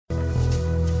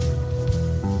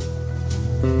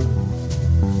Hello,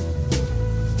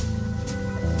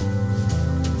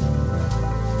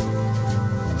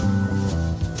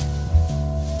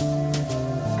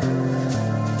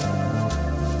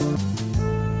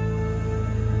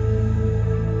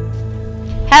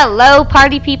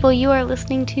 party people. You are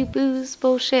listening to Booze,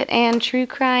 Bullshit, and True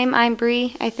Crime. I'm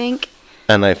Bree, I think.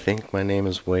 And I think my name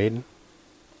is Wade.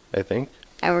 I think.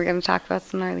 And we're going to talk about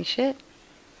some gnarly shit.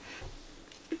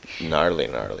 Gnarly.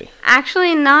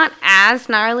 Actually, not as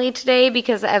gnarly today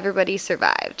because everybody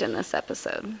survived in this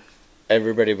episode.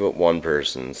 Everybody but one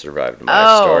person survived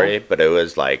my story, but it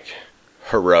was like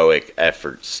heroic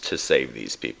efforts to save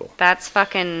these people. That's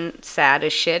fucking sad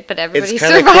as shit, but everybody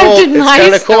survived in my story. It's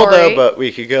kind of cool though, but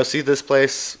we could go see this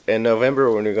place in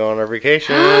November when we go on our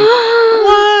vacation.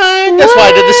 What? That's why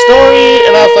I did the story,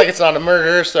 and I was like, it's not a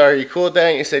murder, so are you cool with that?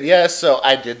 And you said yes, so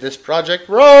I did this project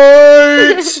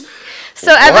right.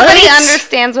 So everybody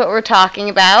understands what we're talking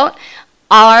about.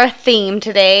 Our theme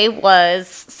today was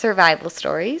survival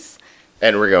stories.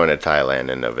 And we're going to Thailand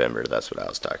in November. That's what I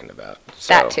was talking about.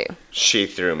 So that too. She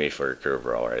threw me for a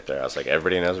curveball right there. I was like,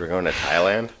 everybody knows we're going to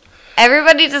Thailand?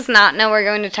 Everybody does not know we're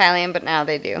going to Thailand, but now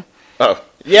they do. Oh,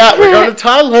 yeah, we're going to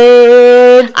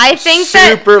Thailand! I think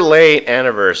super late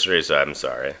anniversary, so I'm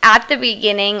sorry. At the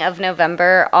beginning of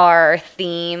November, our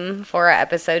theme for our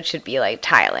episode should be like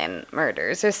Thailand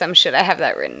murders or some shit. I have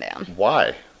that written down.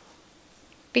 Why?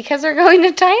 Because we're going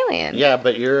to Thailand. Yeah,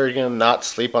 but you're going to not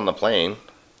sleep on the plane.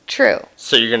 True.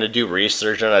 So you're going to do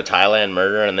research on a Thailand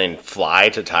murder and then fly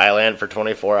to Thailand for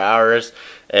 24 hours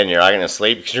and you're not going to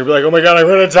sleep because you'll be like, oh my God, I'm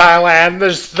going to Thailand.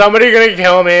 There's somebody going to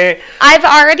kill me. I've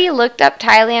already looked up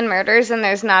Thailand murders and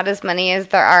there's not as many as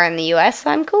there are in the U.S.,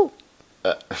 so I'm cool.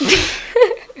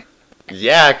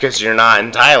 Yeah, because you're not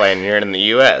in Thailand. You're in the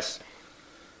U.S.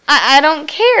 I don't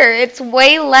care. It's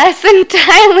way less in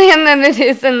Thailand than it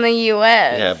is in the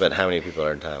U.S. Yeah, but how many people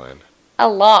are in Thailand? A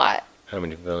lot. How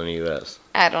many people in the U.S.?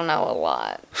 I don't know, a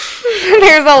lot.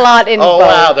 There's a lot in both. Oh,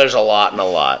 wow, there's a lot and a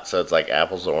lot. So it's like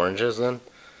apples to oranges then?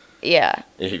 Yeah.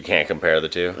 You can't compare the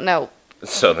two? No.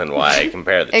 So then why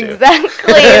compare the two?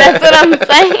 Exactly, that's what I'm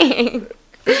saying.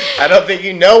 I don't think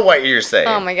you know what you're saying.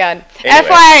 Oh my God. Anyway.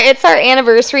 FYI, it's our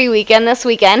anniversary weekend this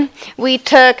weekend. We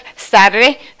took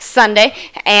Saturday, Sunday,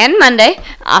 and Monday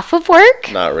off of work.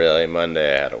 Not really.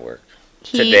 Monday I had to work.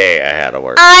 Today I had to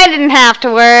work. I didn't have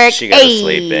to work. She got to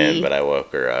sleep in, but I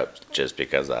woke her up just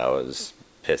because I was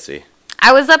pissy.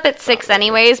 I was up at 6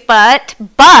 anyways, but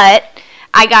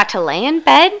I got to lay in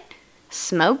bed,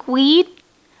 smoke weed,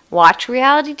 watch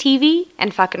reality TV,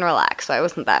 and fucking relax. So I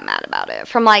wasn't that mad about it.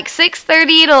 From like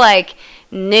 6:30 to like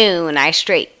noon, I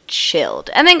straight chilled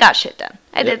and then got shit done.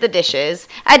 I did the dishes.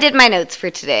 I did my notes for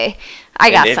today. I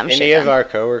got some shit done. Any of our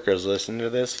coworkers listen to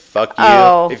this, fuck you.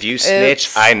 Oh, if you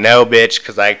snitch, I know, bitch,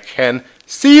 because I can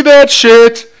see that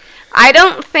shit. I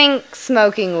don't think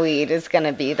smoking weed is going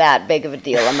to be that big of a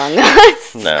deal among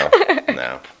us. No,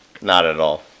 not at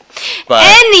all. But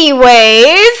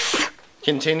anyways,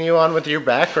 continue on with your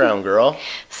background, girl.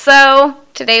 So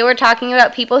today we're talking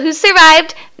about people who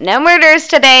survived. No murders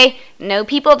today. No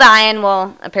people dying.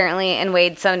 Well, apparently in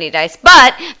Wade somebody dies.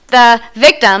 But the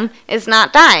victim is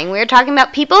not dying. We're talking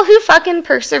about people who fucking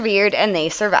persevered and they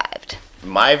survived.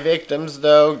 My victims,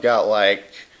 though, got like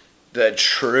the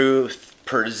truth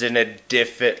presented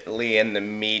differently in the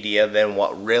media than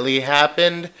what really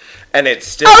happened. And it's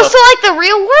still... Oh, so like the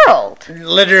real world.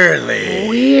 Literally.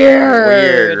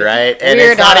 Weird, right? And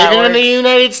Weird it's not even in the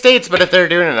United States, but if they're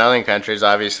doing it in other countries,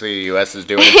 obviously the U.S. is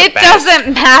doing it the best. It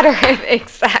doesn't matter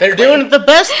exactly. They're doing it the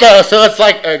best, though, so it's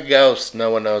like a ghost.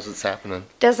 No one knows what's happening.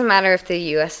 Doesn't matter if the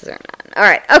U.S. is or not. All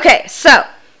right, okay, so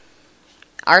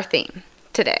our theme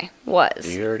today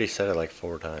was... You already said it like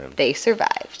 4 times. They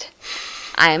survived.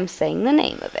 I am saying the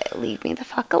name of it. Leave me the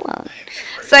fuck alone.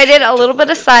 So I did a little bit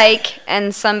of psych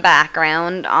and some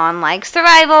background on like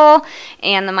survival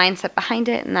and the mindset behind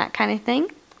it and that kind of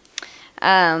thing.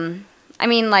 I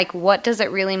mean, like, what does it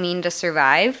really mean to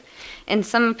survive? In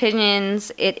some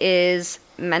opinions, it is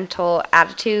mental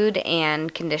attitude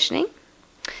and conditioning.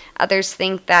 Others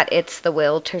think that it's the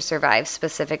will to survive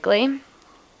specifically.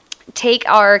 Take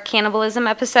our cannibalism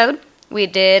episode we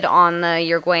did on the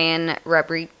Uruguayan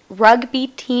rugby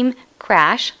team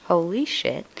crash. Holy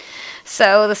shit.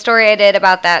 So the story I did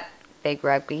about that big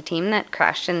rugby team that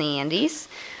crashed in the Andes.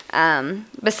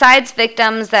 Besides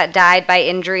victims that died by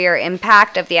injury or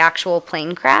impact of the actual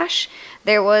plane crash,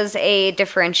 there was a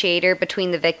differentiator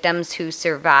between the victims who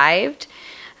survived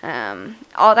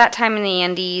all that time in the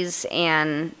Andes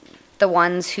and the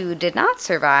ones who did not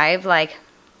survive. Like,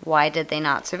 why did they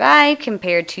not survive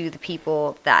compared to the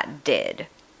people that did?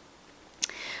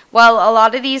 Well, a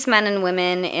lot of these men and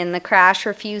women in the crash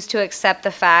refused to accept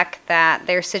the fact that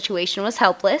their situation was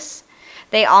helpless.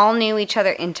 They all knew each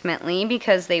other intimately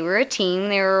because they were a team.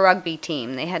 They were a rugby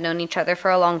team. They had known each other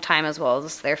for a long time as well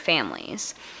as their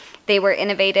families. They were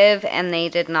innovative and they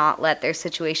did not let their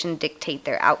situation dictate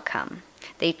their outcome.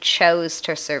 They chose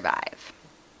to survive.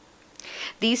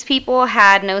 These people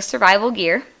had no survival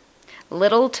gear,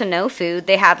 little to no food.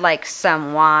 They had like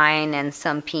some wine and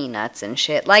some peanuts and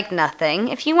shit, like nothing.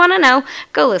 If you want to know,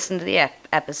 go listen to the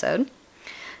episode.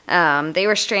 They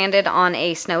were stranded on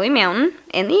a snowy mountain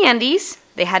in the Andes.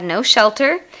 They had no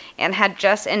shelter and had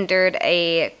just endured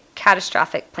a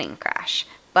catastrophic plane crash.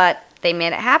 But they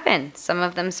made it happen. Some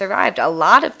of them survived. A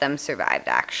lot of them survived,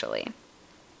 actually.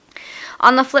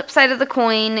 On the flip side of the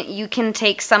coin, you can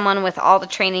take someone with all the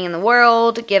training in the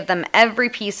world, give them every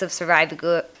piece of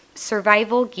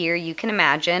survival gear you can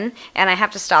imagine. And I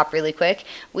have to stop really quick.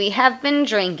 We have been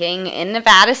drinking in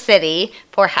Nevada City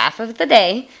for half of the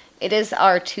day. It is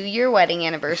our 2-year wedding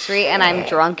anniversary, and I'm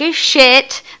drunk as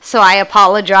shit, so I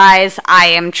apologize. I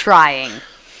am trying.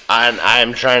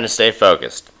 I'm trying to stay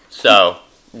focused. So,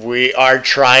 we are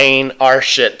trying our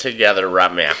shit together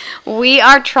right now. We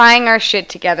are trying our shit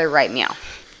together right now.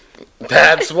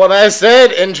 That's what I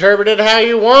said. Interpret it how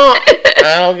you want.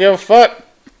 I don't give a fuck.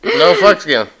 No fucks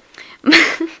given.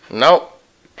 Nope.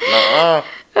 Uh-uh.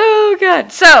 Oh,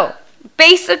 God. So,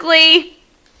 basically,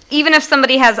 even if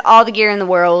somebody has all the gear in the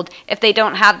world, if they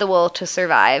don't have the will to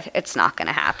survive, it's not going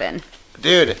to happen.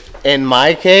 Dude, in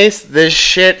my case, this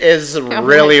shit is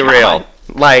really real.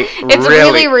 Like, it's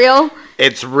really real?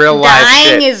 It's real life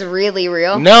shit. Dying is really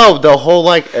real? No, the whole,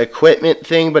 like, equipment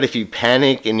thing, but if you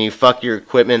panic and you fuck your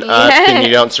equipment up and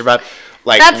you don't survive...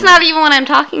 Like, that's not even what I'm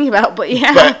talking about, but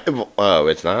yeah. Oh,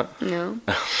 it's not? No.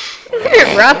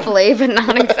 Roughly, but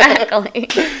not exactly.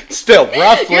 Still,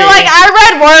 roughly. You're like, I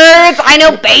read words. I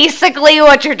know basically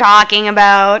what you're talking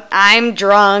about. I'm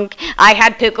drunk. I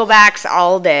had picklebacks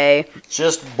all day.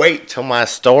 Just wait till my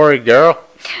story, girl.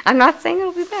 I'm not saying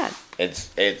it'll be bad.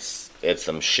 It's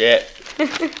some shit.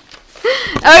 Okay.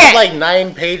 I have like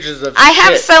 9 pages of shit. I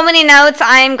have so many notes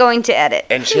I am going to edit.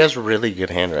 And she has really good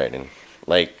handwriting.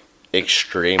 Like,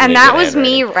 extremely and that was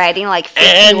me writing like 50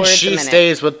 words a minute. And she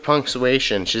stays with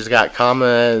punctuation. She's got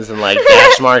commas and like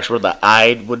dash marks where the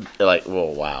I would like, whoa,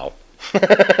 wow.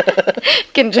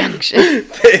 Conjunction.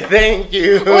 Thank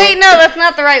you. Wait, no, that's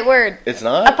not the right word. It's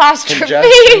not? Apostrophe.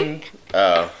 Conjunction.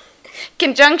 Oh.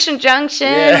 Conjunction junction.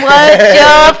 Yeah. What's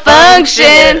your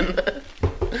function?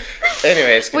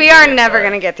 Anyways. We are never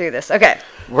going to get through this. Okay.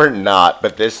 We're not,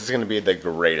 but this is going to be the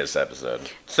greatest episode.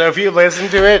 So if you listen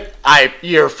to it,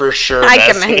 you're for sure I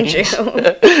commend you.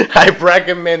 I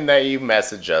recommend that you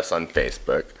message us on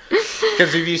Facebook.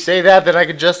 Because if you say that, then I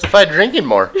could justify drinking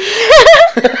more.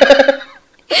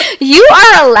 You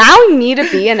are allowing me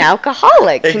to be an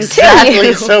alcoholic. Exactly.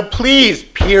 Continue. So please,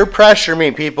 peer pressure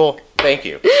me, people. Thank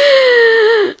you.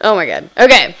 Oh my God.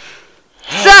 Okay.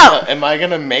 So. Am I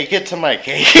going to make it to my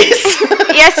case?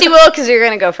 Yes, you will, because you're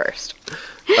going to go first.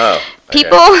 Oh. Okay.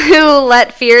 People who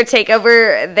let fear take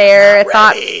over their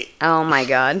thought. Oh my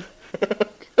God.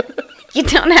 You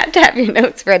don't have to have your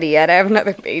notes ready yet. I have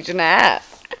another page and a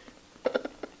half.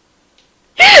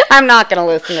 I'm not going to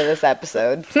listen to this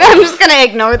episode. I'm just going to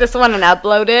ignore this one and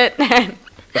upload it.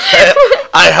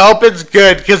 I hope it's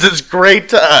good because it's great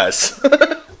to us.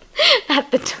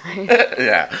 At the time.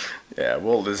 Yeah,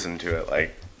 we'll listen to it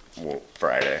like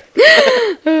Friday.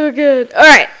 Oh, good. All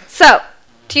right, so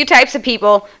 2 types of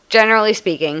people, generally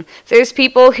speaking. There's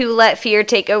people who let fear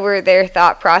take over their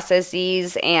thought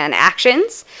processes and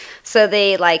actions. So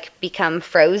they, like, become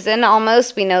frozen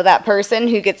almost. We know that person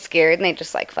who gets scared and they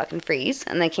just, like, fucking freeze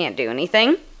and they can't do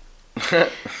anything.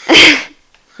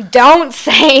 Don't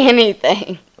say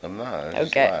anything. I'm not. I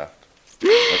just okay. laughed.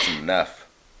 That's enough.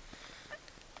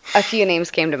 A few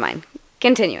names came to mind.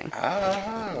 Continuing.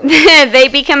 Oh. They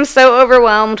become so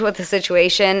overwhelmed with the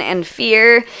situation and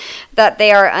fear that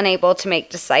they are unable to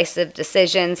make decisive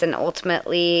decisions, and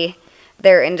ultimately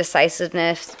their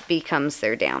indecisiveness becomes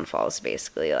their downfalls,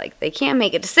 basically. Like, they can't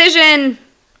make a decision.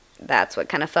 That's what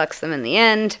kind of fucks them in the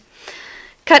end.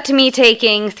 Cut to me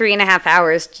taking 3.5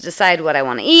 hours to decide what I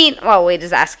want to eat while Wade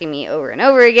is asking me over and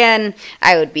over again.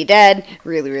 I would be dead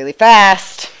really, really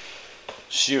fast.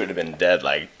 She would have been dead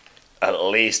like at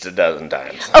least a dozen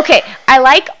times. Okay, I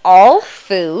like all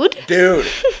food. Dude,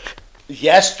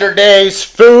 yesterday's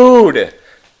food.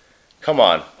 Come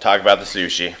on, talk about the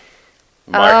sushi.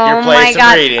 Mark your place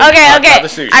of reading. Okay. Talk about the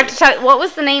sushi. I have to tell. What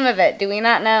was the name of it? Do we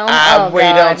not know? We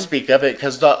don't speak of it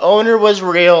because the owner was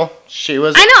real. She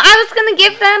was. I know. I was gonna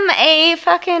give them a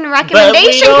fucking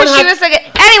recommendation because she was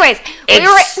like. Anyways, we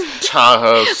were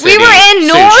Tahoe City. We were in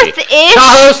North-ish.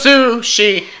 Tahoe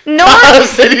Sushi. Tahoe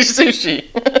City Sushi.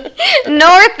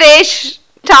 North-ish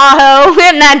Tahoe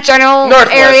in that general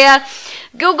Northwest area.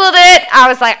 Googled it. I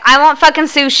was like, I want fucking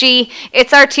sushi.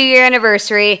 It's our 2-year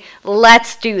anniversary.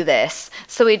 Let's do this.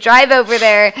 So we drive over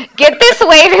there, get this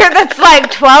waiter that's like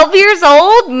 12 years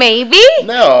old, maybe?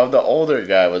 No, the older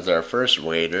guy was our first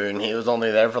waiter, and he was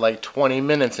only there for like 20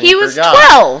 minutes, and he was forgot.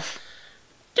 12.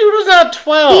 Dude was not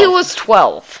 12. He was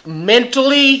 12.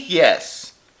 Mentally,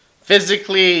 yes.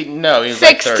 Physically, no. He was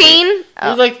 16? Like 30. He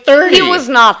was like 30. He was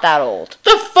not that old.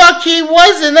 The fuck he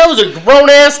wasn't? That was a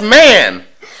grown-ass man.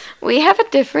 We have a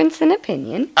difference in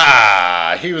opinion.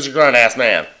 He was a grown-ass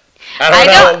man.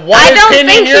 I don't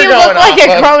think you look like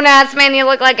a grown-ass man. You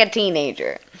look like a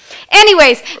teenager.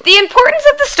 Anyways, the importance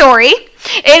of the story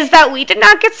is that we did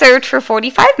not get served for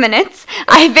 45 minutes.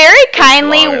 I very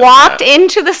kindly walked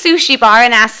into the sushi bar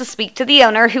and asked to speak to the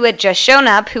owner who had just shown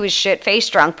up, who was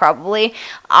shit-faced drunk probably,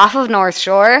 off of North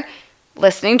Shore,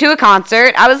 listening to a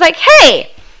concert. I was like,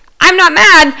 hey, I'm not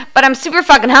mad, but I'm super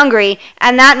fucking hungry,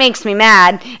 and that makes me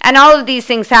mad, and all of these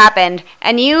things happened,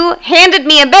 and you handed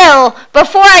me a bill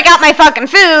before I got my fucking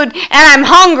food, and I'm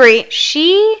hungry.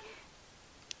 She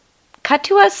cut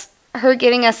to us, her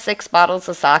giving us 6 bottles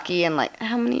of sake and like,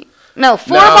 how many? No,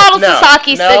 4 bottles of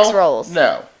sake, 6 rolls.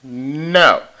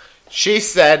 No. She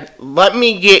said, let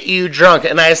me get you drunk,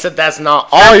 and I said, that's not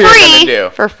all you're going to do.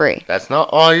 For free. That's not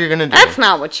all you're going to do. That's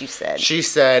not what you said. She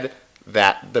said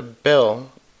that the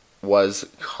bill was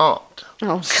comped.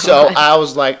 Oh, God. So I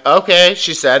was like, okay.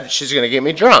 She said she's going to get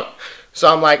me drunk. So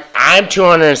I'm like, I'm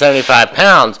 275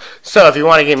 pounds. So if you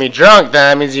want to get me drunk,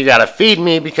 that means you got to feed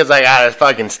me because I got to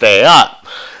fucking stay up.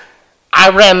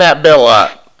 I ran that bill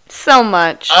up. So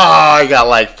much. Oh, I got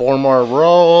like 4 more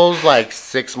rolls, like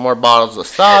 6 more bottles of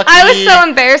sake. I was so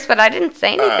embarrassed, but I didn't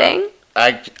say anything.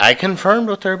 I confirmed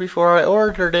with her before I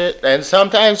ordered it, and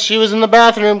sometimes she was in the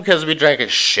bathroom because we drank a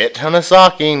shit ton of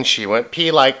sake, and she went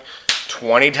pee like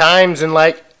 20 times in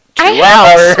like 2 hours. I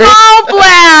have a small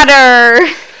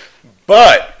bladder.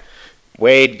 But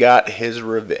Wade got his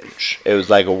revenge. It was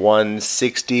like a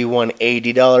 $160,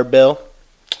 $180 bill.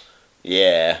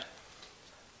 Yeah.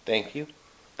 Thank you.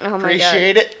 Oh my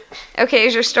Appreciate God. it. Okay,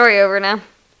 is your story over now?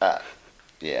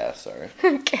 Yeah, sorry.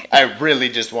 Okay. I really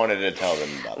just wanted to tell them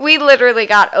about it. We literally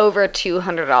got over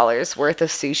 $200 worth of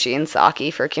sushi and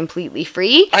sake for completely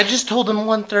free. I just told them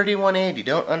 $130, $180.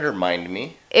 Don't undermine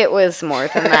me. It was more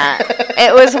than that.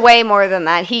 It was way more than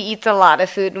that. He eats a lot of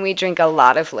food and we drink a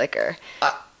lot of liquor.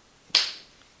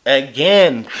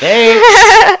 Again,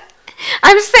 thanks.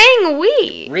 I'm saying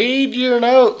we. Read your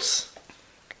notes.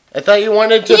 I thought you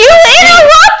wanted to You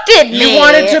interrupted me. You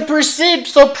wanted to proceed,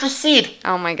 so proceed.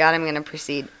 Oh my God, I'm going to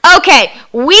proceed. Okay,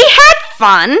 we had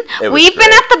fun. We've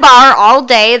been at the bar all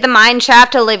day. The Mine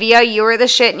Shaft, Olivia, you were the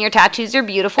shit and your tattoos are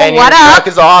beautiful. And what your up? truck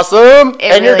is awesome. It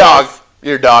and your really dog. is.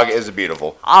 Your dog is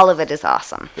beautiful. All of it is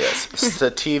awesome. Yes.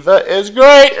 Sativa is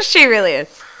great. She really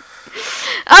is.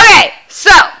 Okay, so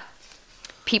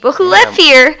people who live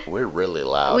here. We're really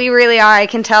loud. We really are. I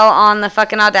can tell on the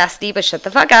fucking Audacity, but shut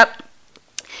the fuck up.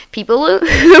 People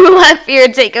who let fear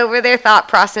take over their thought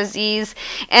processes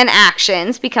and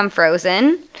actions become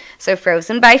frozen. So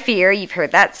frozen by fear, you've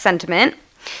heard that sentiment.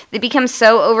 They become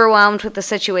so overwhelmed with the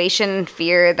situation and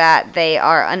fear that they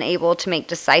are unable to make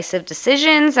decisive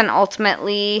decisions, and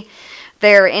ultimately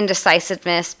their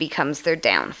indecisiveness becomes their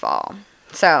downfall.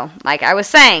 So, like I was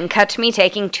saying, cut to me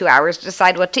taking 2 hours to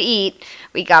decide what to eat.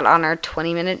 We got on our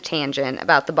 20-minute tangent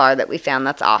about the bar that we found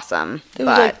that's awesome. It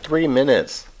was like 3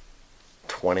 minutes.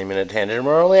 20-minute tangent.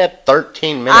 We're only at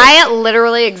 13 minutes. I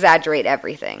literally exaggerate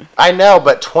everything. I know,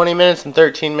 but 20 minutes and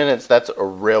 13 minutes, that's a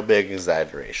real big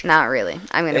exaggeration. Not really.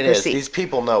 I'm going to proceed. These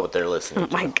people know what they're listening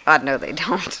to. Oh my God, no they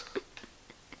don't.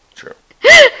 True.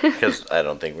 Because I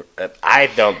don't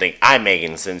think I'm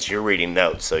making sense. You're reading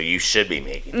notes, so you should be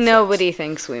making sense. Nobody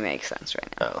thinks we make sense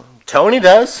right now. Oh. Tony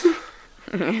does.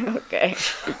 Okay.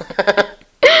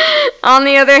 On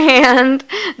the other hand,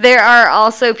 there are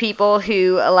also people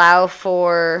who allow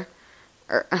fear,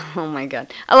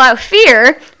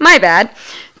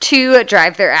 to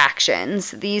drive their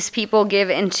actions. These people give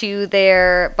into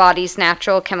their body's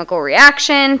natural chemical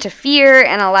reaction to fear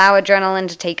and allow adrenaline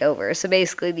to take over. So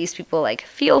basically, these people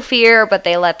feel fear, but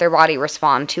they let their body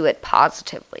respond to it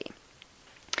positively.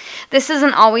 This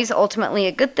isn't always ultimately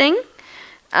a good thing.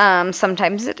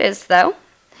 Sometimes it is, though.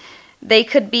 They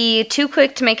could be too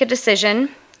quick to make a decision.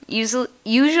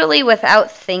 usually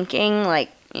without thinking,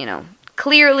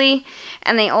 clearly,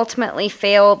 and they ultimately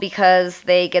fail because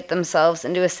they get themselves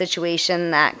into a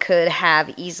situation that could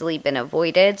have easily been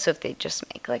avoided. So if they just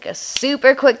make a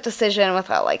super quick decision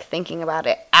without thinking about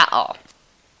it at all.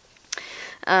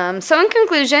 So in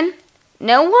conclusion,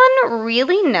 no one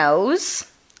really knows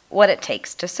what it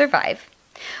takes to survive.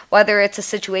 Whether it's a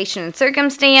situation and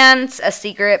circumstance, a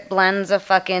secret blends of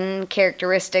fucking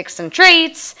characteristics and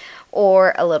traits,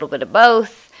 or a little bit of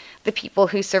both. The people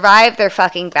who survive, they're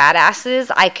fucking badasses.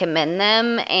 I commend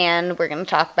them, and we're going to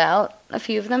talk about a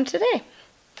few of them today.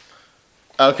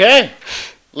 Okay,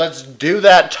 let's do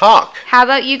that talk. How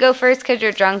about you go first, because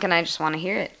you're drunk and I just want to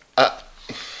hear it.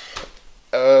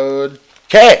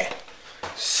 Okay,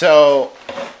 so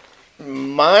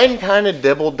mine kind of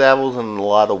dibble-dabbles in a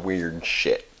lot of weird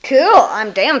shit. Cool,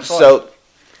 I'm damn for it. So,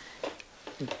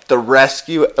 the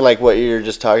rescue, what you were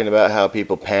just talking about, how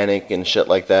people panic and shit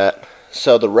like that.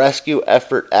 So the rescue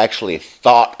effort actually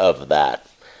thought of that.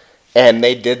 And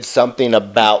they did something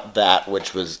about that,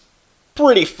 which was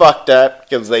pretty fucked up,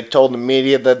 because they told the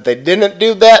media that they didn't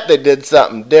do that, they did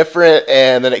something different,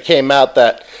 and then it came out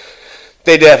that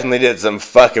they definitely did some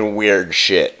fucking weird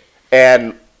shit.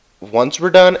 And once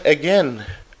we're done, again,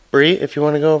 Bree, if you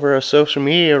want to go over our social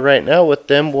media right now with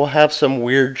them, we'll have some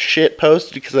weird shit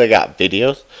posted, because I got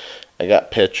videos, I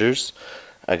got pictures,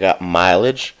 I got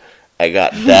mileage, I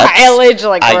got deaths. Mileage,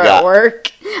 we're at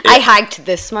work. I hiked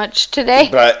this much today.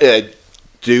 But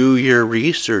do your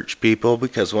research, people,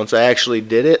 because once I actually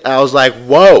did it, I was like,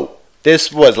 whoa,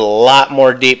 this was a lot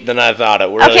more deep than I thought it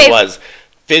really was.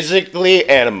 Physically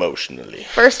and emotionally.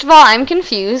 First of all, I'm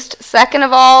confused. Second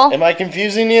of all... Am I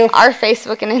confusing you? Our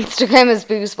Facebook and Instagram is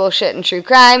Booze, Bullshit, and True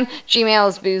Crime. Gmail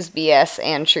is boozebs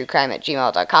and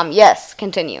truecrime@gmail.com. Yes,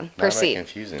 continue. Proceed. Why am I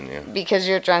confusing you? Because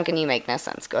you're drunk and you make no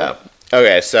sense. Go ahead.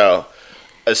 Okay, so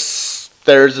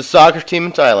there's a soccer team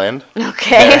in Thailand.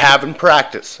 Okay. They're having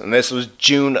practice, and this was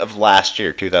June of last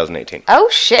year, 2018. Oh,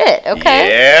 shit. Okay.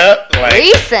 Yeah.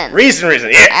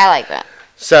 Recent, yeah. I like that.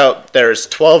 So, there's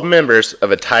 12 members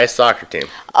of a Thai soccer team.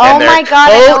 Oh my god,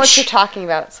 I know what you're talking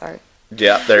about. Sorry.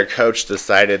 Yeah, their coach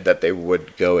decided that they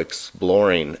would go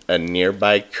exploring a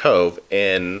nearby cove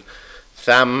in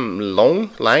Tham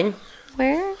Lang.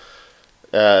 Where?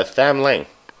 Tham Lang.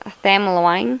 Tham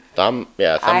Luang? Tham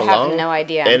I have no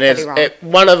idea. And it's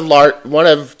one of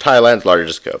Thailand's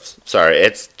largest coves. Sorry,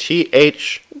 it's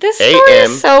THAM. This story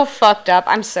is so fucked up.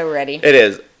 I'm so ready. It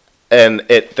is. And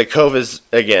the cove is,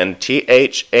 again,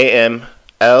 THAMLUANG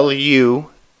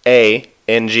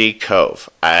Cove.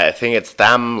 I think it's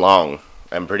Tham Long.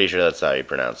 I'm pretty sure that's how you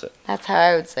pronounce it. That's how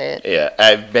I would say it. Yeah,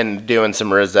 I've been doing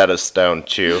some Rosetta Stone,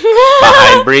 too,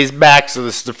 behind Bree's back, so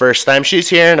this is the first time she's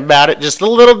hearing about it. Just a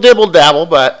little dibble-dabble,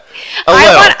 but a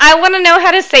little. I want to know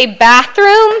how to say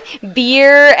bathroom,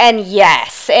 beer, and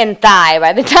yes in Thai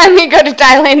by the time we go to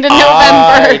Thailand in November.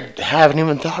 I haven't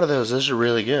even thought of those. Those are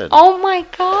really good. Oh, my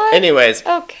God. Anyways,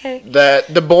 okay.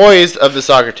 The boys of the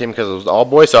soccer team, because it was an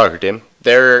all-boys soccer team,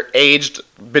 they're aged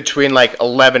between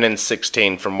 11 and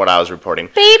 16 from what I was reporting.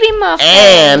 Baby muffins.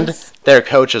 And their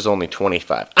coach is only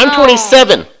 25. I'm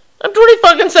 27. I'm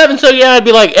 27, so yeah, I'd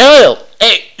be like, hey,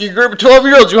 you group of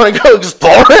 12-year-olds, you want to go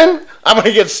exploring? I'm going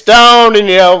to get stoned and,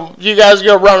 you guys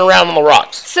go run around on the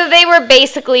rocks. So they were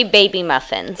basically baby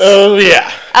muffins. Oh,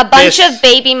 yeah. A bunch of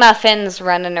baby muffins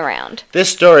running around. This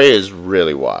story is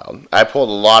really wild. I pulled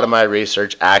a lot of my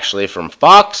research actually from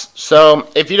Fox, so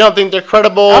if you don't think they're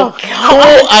credible, cool,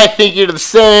 I think you're the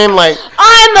same.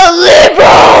 I'm a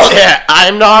liberal! Yeah,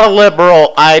 I'm not a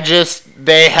liberal.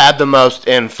 They had the most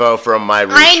info from my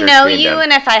research. I know you,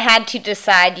 and if I had to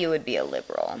decide, you would be a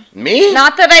liberal. Me?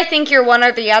 Not that I think you're one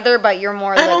or the other, but you're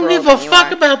more liberal. I don't give a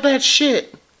fuck about that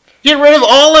shit. Get rid of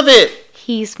all of it.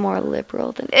 He's more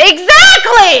liberal than...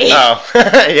 Exactly! Oh,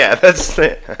 yeah, that's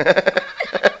it.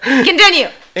 Continue.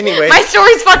 Anyway. My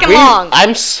story's fucking long.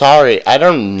 I'm sorry. I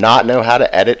do not know how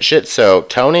to edit shit. So,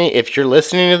 Tony, if you're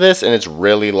listening to this and it's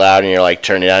really loud and you're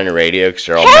turning down your radio because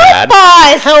you're all mad.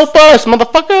 Help us,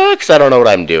 motherfucker! Because I don't know what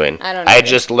I'm doing. I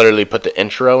just literally put the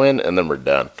intro in and then we're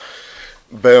done.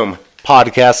 Boom.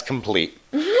 Podcast complete.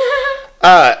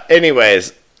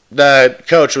 Anyways, the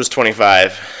coach was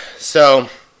 25. So,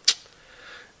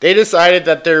 they decided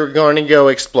that they were going to go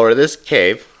explore this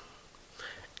cave.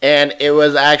 And it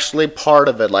was actually part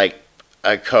of it,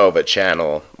 a cove, a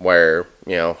channel, where,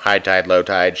 high tide, low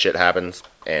tide, shit happens.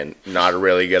 And not a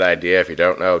really good idea if you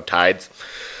don't know tides.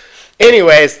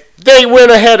 Anyways, they went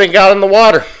ahead and got in the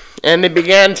water. And they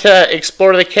began to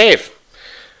explore the cave.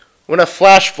 When a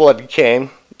flash flood came,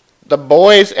 the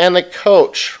boys and the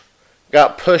coach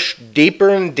got pushed deeper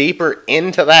and deeper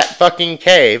into that fucking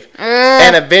cave,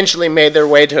 and eventually made their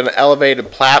way to an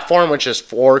elevated platform, which is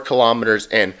 4 kilometers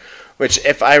in. Which,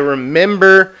 if I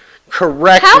remember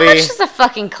correctly... How much is a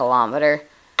fucking kilometer?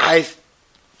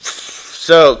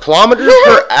 So, kilometers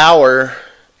per hour,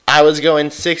 I was going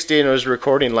 60 and it was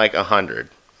recording like 100.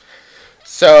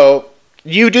 So,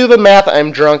 you do the math.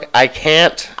 I'm drunk. I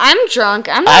can't. I'm drunk.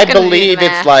 I'm not gonna believe do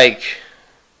the math. It's like...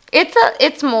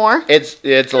 It's more. It's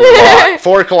a lot.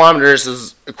 4 kilometers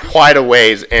is quite a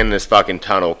ways in this fucking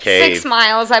tunnel cave. 6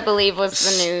 miles, I believe, was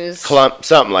the news.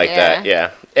 Something like that,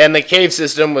 yeah. And the cave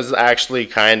system was actually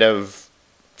kind of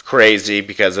crazy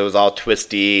because it was all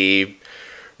twisty,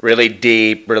 really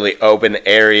deep, really open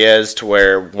areas to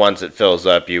where once it fills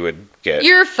up, you would get...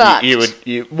 You're fucked.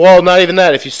 Well, not even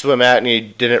that. If you swim out and you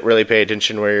didn't really pay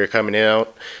attention where you're coming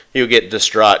out, you would get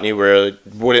distraught and you really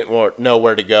wouldn't know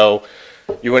where to go.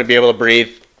 You wouldn't be able to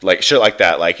breathe, like shit like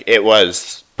that. Like, it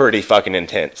was pretty fucking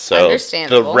intense. So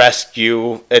understandable. The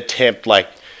rescue attempt, like,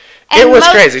 it was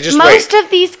crazy. Just most of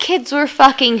these kids were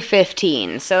fucking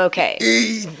 15, so okay.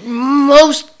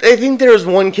 I think there was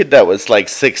one kid that was like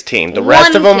 16. The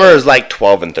rest of them were like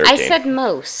 12 and 13. I said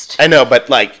most. I know, but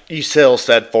like, you still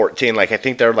said 14. Like, I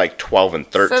think they were like 12 and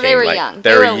 13. So they were like, young.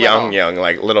 They were young,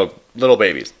 like little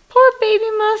babies. Poor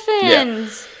baby muffins. Yeah.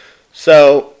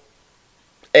 So,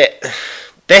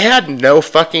 they had no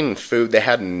fucking food. They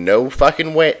had no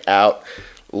fucking way out.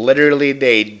 Literally,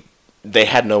 they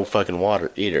had no fucking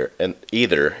water either, and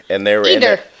they were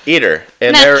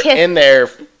in there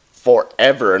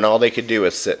forever, and all they could do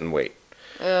was sit and wait.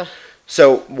 Ugh.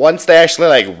 So once they actually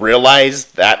like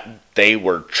realized that they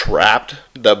were trapped,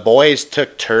 the boys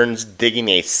took turns digging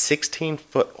a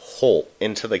 16-foot hole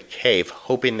into the cave,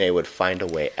 hoping they would find a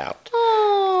way out.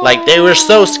 Aww. Like, they were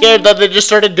so scared that they just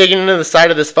started digging into the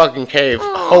side of this fucking cave,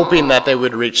 hoping that they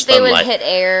would reach sunlight. They would hit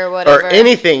air or whatever. Or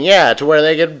anything, yeah, to where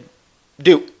they could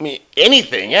do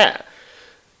anything, yeah.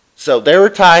 So they were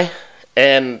Thai,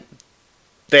 and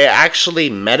they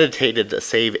actually meditated to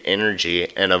save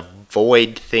energy and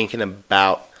avoid thinking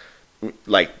about,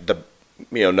 like,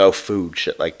 no food,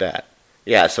 shit like that.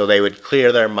 Yeah, so they would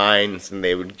clear their minds, and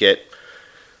they would get,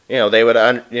 they would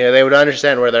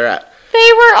understand where they're at.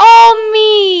 They were all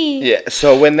me. Yeah,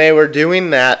 so when they were doing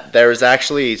that, there was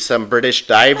actually some British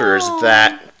divers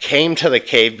that came to the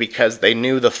cave because they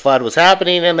knew the flood was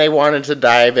happening and they wanted to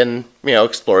dive and,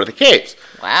 explore the caves.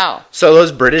 Wow. So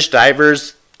those British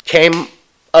divers came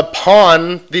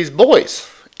upon these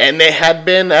boys, and they had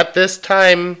been at this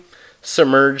time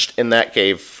submerged in that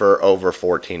cave for over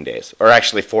 14 days, or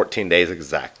actually 14 days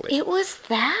exactly. It was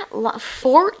that long?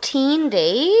 14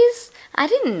 days? I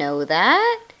didn't know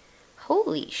that.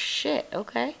 Holy shit,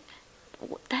 okay.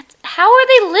 How are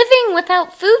they living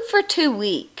without food for 2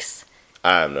 weeks?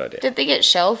 I have no idea. Did they get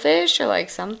shellfish or like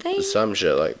something? Some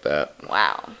shit like that.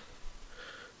 Wow.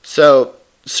 So,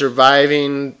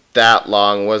 surviving that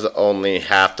long was only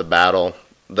half the battle.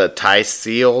 The Thai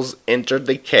SEALs entered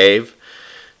the cave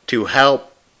to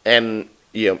help and,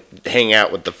 hang out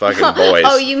with the fucking boys.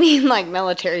 Oh, you mean like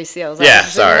military SEALs? Yeah,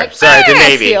 sorry. The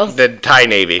Navy. SEAls. The Thai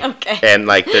Navy. Okay. And,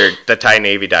 like, they're the Thai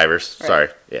Navy divers. Right. Sorry.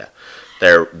 Yeah.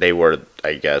 They were,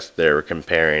 I guess, they were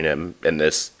comparing them in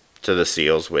this to the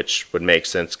SEALs, which would make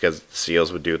sense because the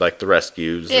SEALs would do, like, the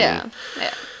rescues. Yeah. And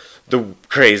the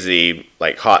crazy,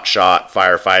 like, hot shot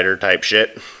firefighter type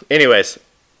shit. Anyways,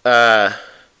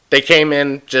 they came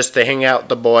in just to hang out with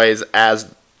the boys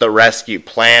as the rescue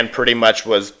plan pretty much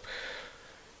was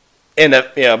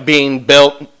being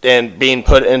built and being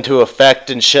put into effect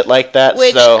and shit like that.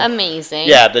 Which, amazing.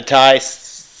 Yeah, the Thai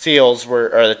SEALs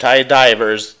the Thai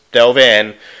divers dove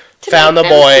in, found the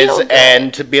boys,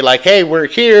 and to be like, hey, we're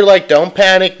here, like, don't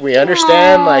panic, we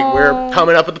understand, like, we're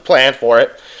coming up with a plan for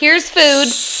it. Here's food.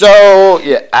 So,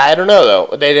 yeah, I don't know,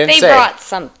 though. They didn't say. They brought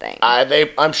something.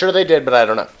 I'm sure they did, but I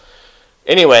don't know.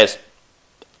 Anyways,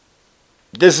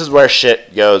 this is where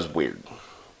shit goes weird.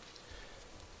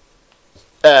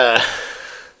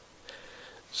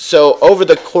 So, over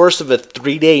the course of a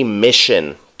 3-day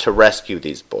mission to rescue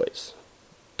these boys,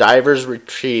 divers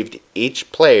retrieved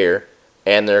each player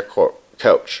and their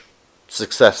coach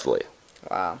successfully.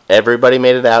 Wow. Everybody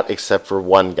made it out except for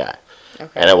one guy.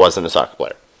 Okay. And it wasn't a soccer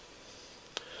player.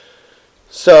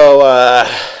 So,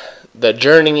 the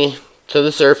journey to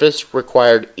the surface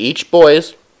required each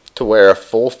boys to wear a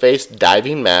full-face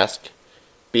diving mask,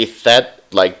 be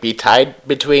tied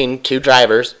between 2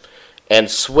 divers, and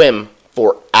swim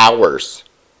for hours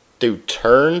through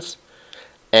turns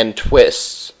and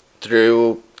twists,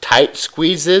 through tight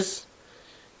squeezes,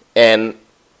 and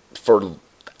for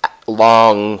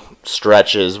long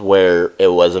stretches where it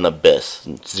was an abyss.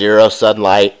 0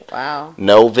 sunlight. Wow.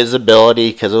 No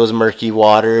visibility because it was murky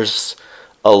waters.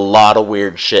 A lot of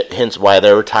weird shit. Hence why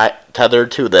they were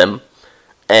tethered to them.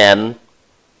 And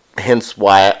hence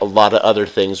why a lot of other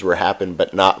things were happening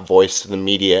but not voiced to the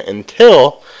media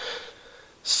until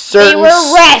certain... They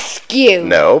were rescued!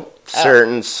 No.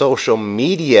 Certain social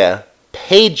media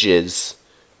pages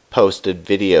posted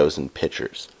videos and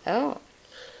pictures. Oh.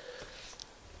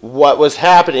 What was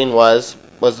happening was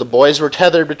the boys were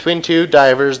tethered between 2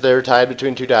 divers. They were tied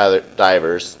between 2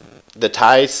 divers. The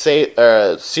Thai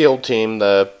SEAL team,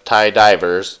 the Thai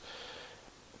divers,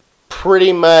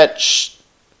 pretty much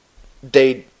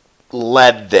they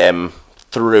led them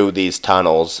through these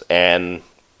tunnels, and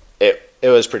it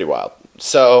was pretty wild.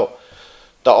 So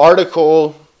the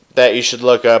article that you should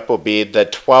look up will be the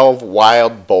 12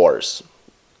 Wild Boars.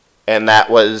 And that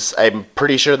was, I'm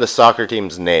pretty sure, the soccer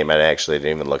team's name. I actually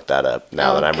didn't even look that up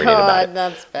now that I'm reading about it.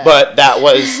 That's bad. But that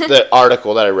was the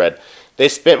article that I read. They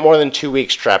spent more than 2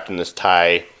 weeks trapped in this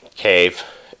Thai cave.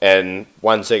 And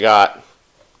once they got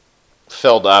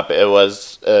filled up, it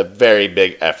was a very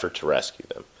big effort to rescue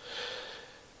them.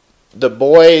 The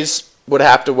boys would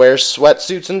have to wear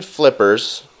sweatsuits and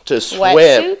flippers to swim.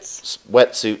 Wetsuits?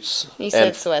 Wetsuits. You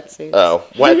said sweatsuits. Oh,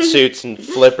 wetsuits and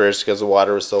flippers because the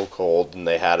water was so cold and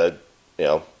they had to,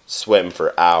 swim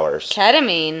for hours.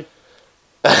 Ketamine.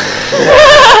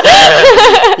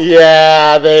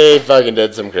 Yeah, they fucking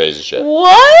did some crazy shit.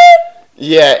 What?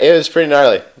 Yeah, it was pretty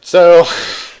gnarly. So,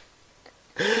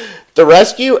 the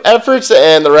rescue efforts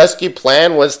and the rescue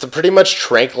plan was to pretty much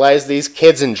tranquilize these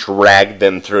kids and drag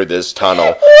them through this tunnel.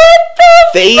 What the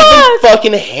They fuck? even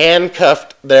fucking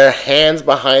handcuffed their hands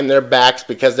behind their backs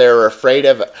because they were afraid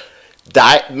of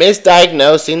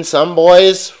misdiagnosing some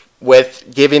boys with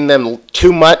giving them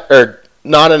too much or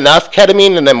not enough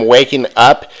ketamine and them waking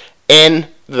up in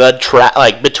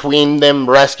the between them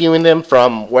rescuing them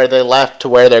from where they left to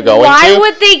where they're going to. Why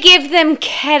would they give them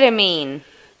ketamine?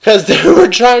 Because they were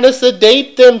trying to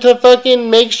sedate them to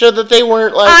fucking make sure that they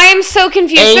weren't I'm so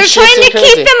confused. They're anxious trying to and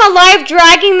crazy. keep them alive,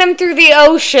 dragging them through the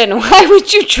ocean. Why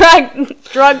would you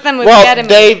drug them with ketamine?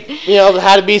 They,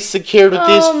 had to be secured with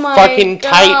these Oh my fucking God.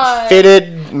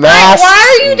 tight-fitted masks.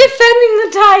 Why are you defending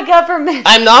the Thai government?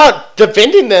 I'm not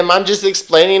defending them. I'm just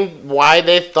explaining why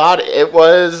they thought it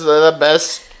was the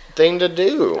best thing to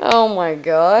do. Oh my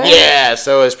God. Yeah,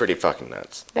 so it was pretty fucking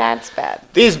nuts. That's bad.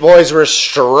 These boys were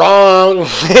strong.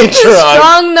 drugged.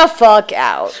 Strung the fuck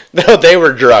out. No, they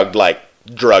were drugged,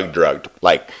 drugged.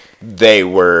 Like, they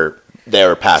were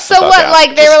passed the So fuck what, out.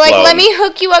 like, they Just were like, flown. let me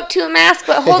hook you up to a mask,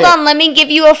 but hold on, let me give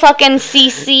you a fucking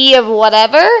CC of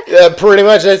whatever? Yeah, pretty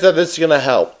much they said this is gonna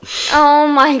help. Oh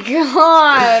my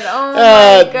God. Oh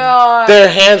my God. Their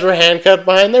hands were handcuffed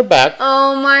behind their back.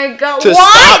 Oh my God. To Why?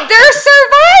 stop- They're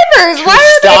survivors. Why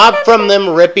are Stop they? from them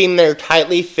ripping their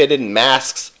tightly fitted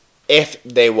masks if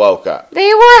they woke up.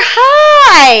 They were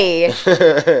high.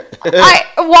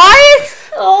 Why?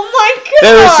 Oh my God.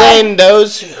 They were saying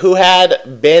those who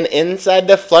had been inside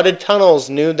the flooded tunnels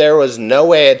knew there was no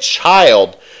way a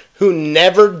child who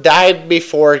never dived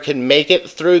before could make it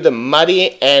through the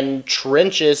muddy and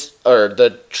trenches, or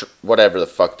whatever the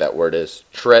fuck that word is.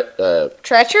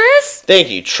 Treacherous? Thank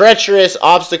you. Treacherous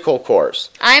obstacle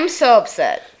course. I'm so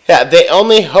upset. Yeah, the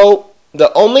only hope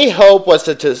was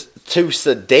to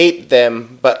sedate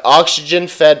them, but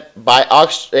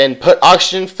and put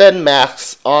oxygen-fed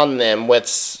masks on them with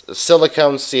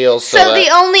silicone seals. So the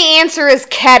only answer is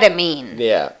ketamine.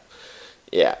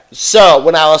 Yeah. So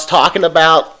when I was talking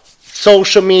about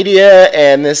social media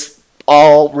and this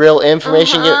all real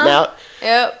information getting out,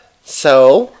 Yep.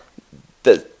 so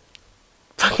the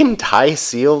fucking Thai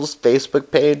SEALs Facebook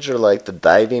page or the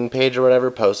diving page or whatever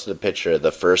posted a picture of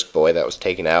the first boy that was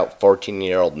taken out,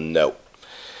 14-year-old Note.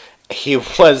 He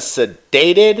was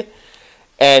sedated,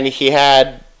 and he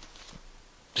had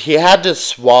to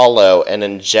swallow and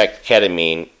inject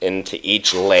ketamine into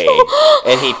each leg,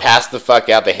 and he passed the fuck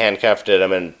out. They handcuffed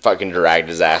him and fucking dragged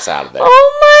his ass out of there.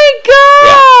 Oh my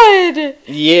God!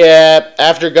 Yeah,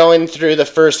 after going through the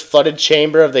first flooded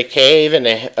chamber of the cave and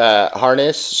a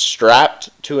harness strapped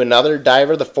to another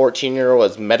diver, the 14-year-old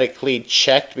was medically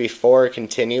checked before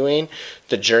continuing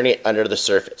the journey under the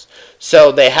surface.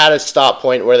 So they had a stop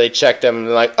point where they checked him and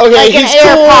they're like, okay, Like he's an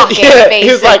air cool. pocket, He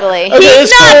was like, basically. okay, He's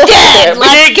it's not cool. dead. We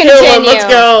Let's didn't kill him. continue. Let's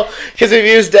go. Because if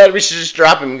he was dead, we should just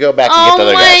drop him and go back and get the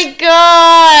other guys. Oh my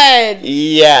God!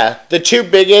 Yeah. The two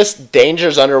biggest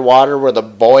dangers underwater were the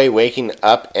boy waking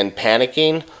up and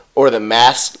panicking, or the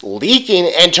mask leaking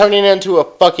and turning into a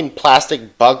fucking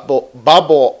plastic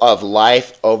bubble of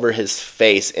life over his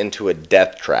face into a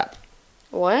death trap.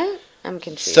 What? I'm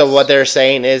confused. So what they're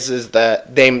saying is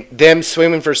that them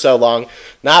swimming for so long,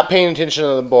 not paying attention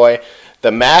to the boy,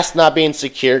 the mast not being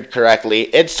secured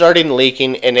correctly, it starting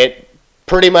leaking, and it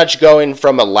pretty much going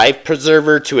from a life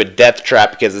preserver to a death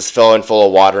trap because it's filling full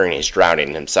of water and he's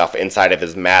drowning himself inside of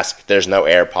his mask. There's no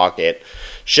air pocket,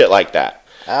 shit like that.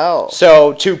 Oh.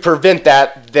 So to prevent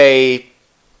that, they,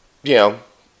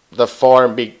 the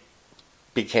form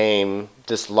became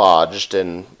dislodged,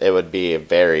 and it would be a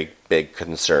very big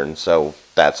concern. So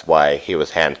that's why he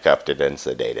was handcuffed and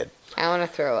sedated. I want to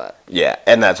throw up. Yeah,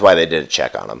 and that's why they did a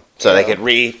check on him, so they could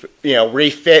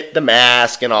refit the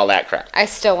mask and all that crap. I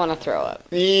still want to throw up.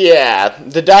 Yeah,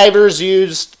 the divers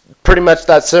used pretty much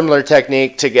that similar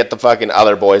technique to get the fucking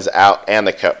other boys out and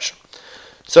the coach.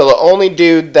 So the only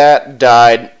dude that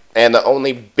died and the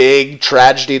only big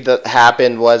tragedy that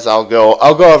happened was I'll go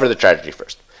over the tragedy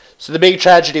first. So the big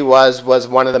tragedy was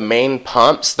one of the main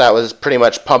pumps that was pretty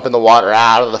much pumping the water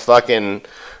out of the fucking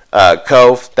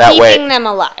cove that way. Keeping them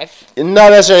alive.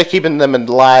 Not necessarily keeping them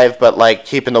alive, but like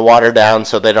keeping the water down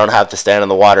so they don't have to stand in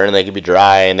the water and they could be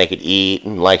dry and they could eat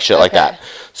and like shit like that.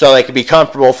 So they could be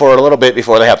comfortable for a little bit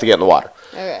before they have to get in the water.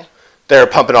 Okay. They were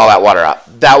pumping all that water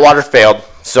out. That water failed,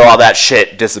 so all that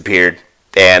shit disappeared,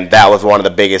 and that was one of the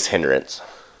biggest hindrance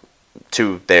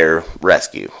to their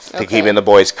rescue, to keeping the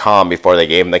boys calm before they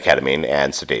gave them the ketamine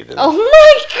and sedated them. Oh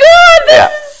my god,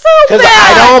 this is so bad! Because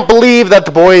I don't believe that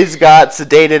the boys got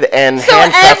sedated and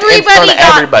handcuffed in front of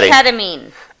everybody.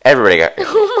 Ketamine. Everybody got it.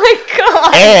 Oh my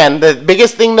god. And the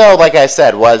biggest thing, though, like I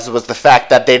said, was the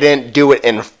fact that they didn't do it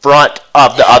in front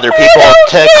of the other people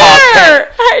to cause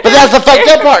pain. But that's the fucked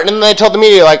up part. And then they told the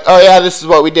media, like, oh, yeah, this is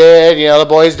what we did. The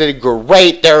boys did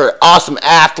great. They were awesome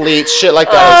athletes. Shit like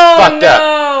that. It was fucked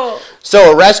up.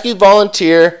 So a rescue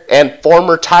volunteer and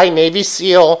former Thai Navy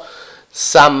SEAL,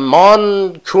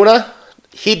 Samon Kuna,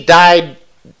 he died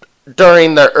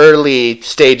during the early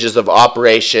stages of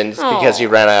operations because he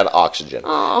ran out of oxygen.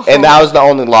 And that was the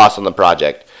only loss on the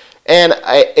project. And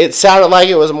it sounded like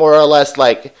it was more or less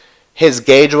like his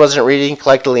gauge wasn't reading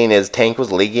correctly and his tank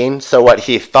was leaking. So what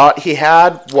he thought he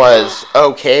had was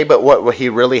okay, but what he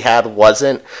really had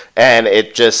wasn't. And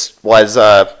it just was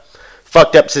a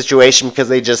fucked up situation because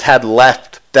they just had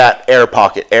left that air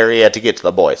pocket area to get to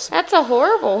the boys. That's a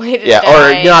horrible way to die.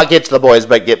 Yeah, or not get to the boys,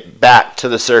 but get back to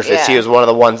the surface. Yeah. He was one of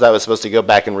the ones that was supposed to go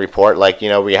back and report, like,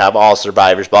 we have all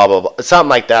survivors, blah, blah, blah. Something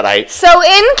like that. So,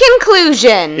 in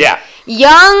conclusion,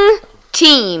 young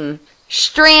team,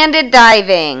 stranded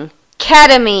diving,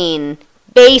 ketamine,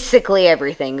 basically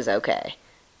everything's okay.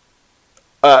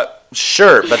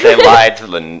 Sure, but they lied to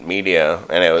the media,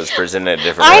 and it was presented a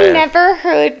different way. I never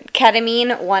heard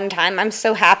ketamine one time. I'm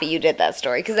so happy you did that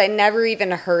story, because I never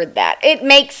even heard that. It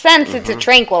makes sense. It's a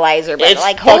tranquilizer, but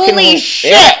holy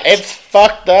shit. Yeah, it's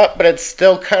fucked up, but it's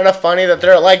still kind of funny that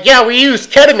they're like, yeah, we use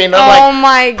ketamine. I'm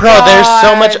my god. Bro, there's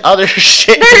so much other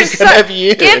shit you could have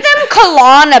used. Give them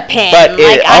Klonopin. But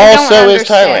it also is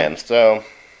Thailand, so.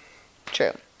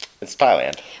 True. It's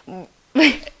Thailand.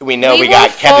 We know we got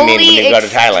ketamine when you go to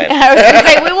Thailand. I was going to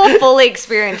say, we will fully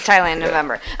experience Thailand in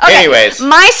November. Okay, anyways.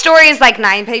 My story is like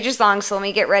 9 pages long, so let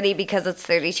me get ready because it's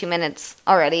 32 minutes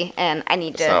already, and I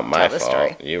need to tell the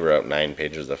story. You wrote 9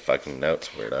 pages of fucking notes,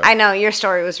 weirdo. I know, your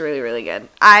story was really, really good.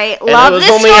 I love this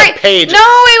story. It was only a page.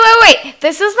 No, wait.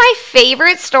 This is my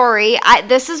favorite story.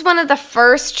 This is one of the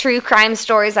first true crime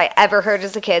stories I ever heard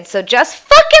as a kid, so just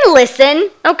fucking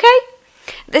listen, okay?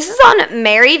 This is on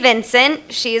Mary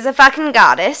Vincent. She is a fucking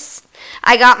goddess.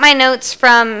 I got my notes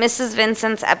from Mrs.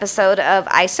 Vincent's episode of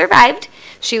I Survived.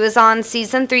 She was on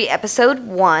season 3, episode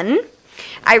 1.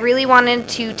 I really wanted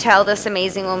to tell this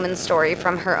amazing woman's story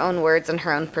from her own words and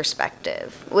her own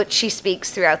perspective, which she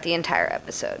speaks throughout the entire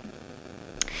episode.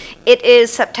 It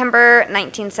is September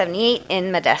 1978 in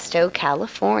Modesto,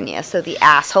 California. So the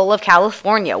asshole of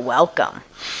California, welcome.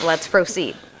 Let's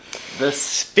proceed. The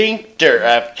sphincter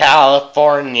of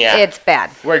California. It's bad.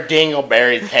 Where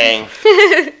dingleberries hang.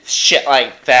 Shit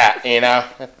like that,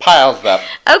 It piles up.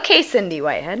 Okay, Cindy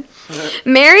Whitehead.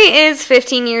 Mary is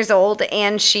 15 years old,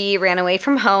 and she ran away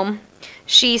from home.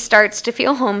 She starts to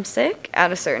feel homesick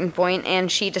at a certain point,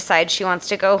 and she decides she wants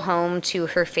to go home to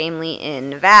her family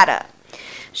in Nevada.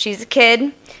 She's a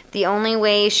kid. The only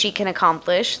way she can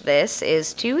accomplish this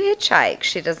is to hitchhike.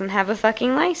 She doesn't have a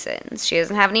fucking license. She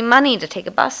doesn't have any money to take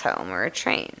a bus home or a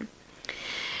train.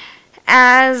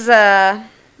 As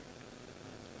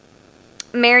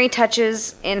Mary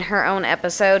touches in her own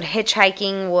episode,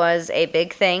 hitchhiking was a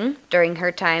big thing during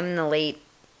her time in the late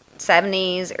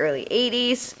 70s, early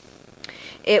 80s.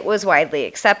 It was widely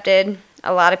accepted.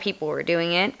 A lot of people were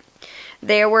doing it.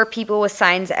 There were people with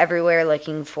signs everywhere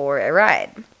looking for a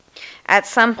ride. At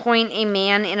some point, a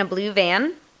man in a blue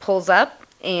van pulls up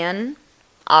and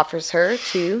offers her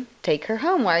to take her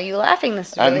home. Why are you laughing?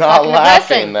 This is really I'm not fucking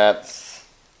laughing. depressing.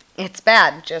 It's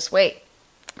bad. Just wait.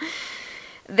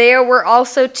 There were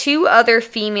also 2 other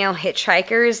female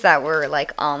hitchhikers that were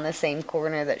like on the same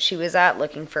corner that she was at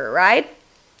looking for a ride.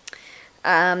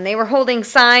 They were holding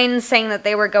signs saying that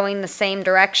they were going the same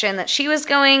direction that she was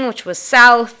going, which was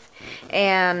south.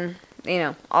 And,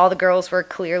 all the girls were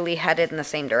clearly headed in the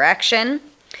same direction.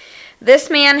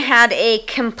 This man had a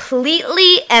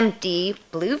completely empty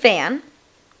blue van.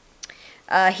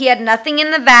 He had nothing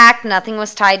in the back. Nothing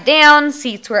was tied down.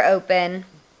 Seats were open.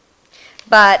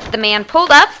 But the man pulled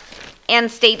up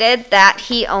and stated that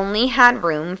he only had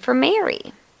room for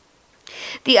Mary.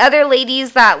 The other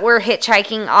ladies that were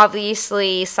hitchhiking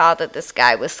obviously saw that this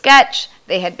guy was sketch.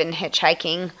 They had been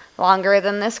hitchhiking longer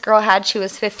than this girl had. She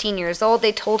was 15 years old.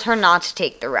 They told her not to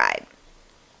take the ride.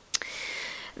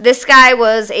 This guy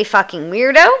was a fucking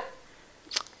weirdo.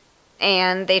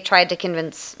 And they tried to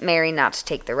convince Mary not to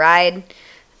take the ride.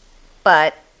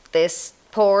 But this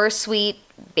poor, sweet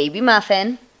baby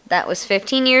muffin that was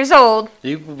 15 years old.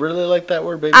 You really like that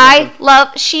word, baby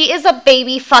muffin? She is a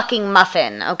baby fucking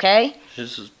muffin, okay?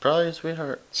 She's probably a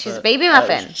sweetheart. She's a baby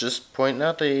muffin. I was just pointing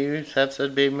out that you have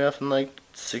said baby muffin like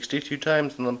 62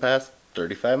 times in the past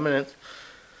 35 minutes.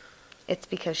 It's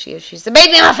because she's a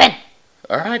baby muffin.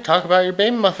 Alright, talk about your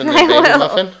baby muffin, baby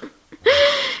muffin.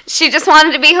 She just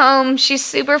wanted to be home. She's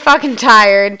super fucking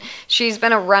tired. She's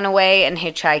been a runaway and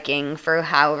hitchhiking for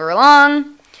however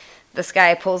long. This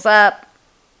guy pulls up.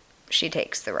 She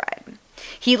takes the ride.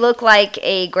 He looked like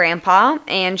a grandpa,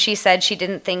 and she said she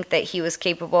didn't think that he was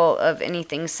capable of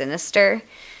anything sinister.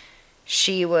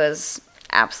 She was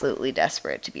absolutely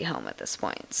desperate to be home at this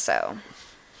point. So,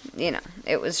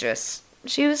 it was just,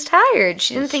 she was tired.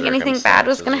 She didn't think anything bad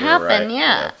was going to happen. Right.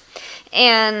 Yeah.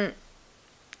 And,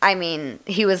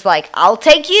 he was like, I'll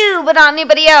take you, but not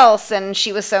anybody else. And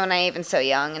she was so naive and so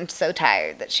young and so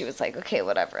tired that she was like, okay,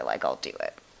 whatever, I'll do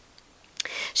it.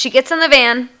 She gets in the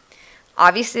van.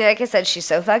 Obviously, like I said, she's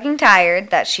so fucking tired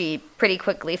that she pretty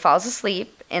quickly falls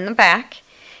asleep in the back.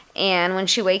 And when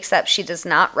she wakes up, she does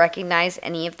not recognize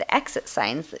any of the exit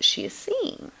signs that she is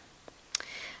seeing.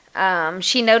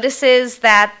 She notices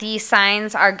that the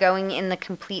signs are going in the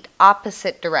complete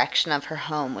opposite direction of her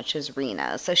home, which is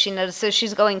Reno. So she notices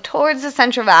she's going towards the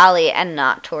Central Valley and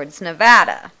not towards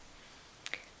Nevada.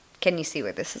 Can you see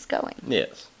where this is going?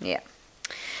 Yes. Yeah.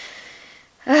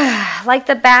 Like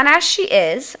the badass she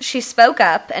is, she spoke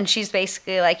up and she's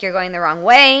basically like, you're going the wrong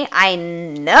way. I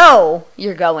know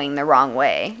you're going the wrong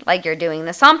way. Like you're doing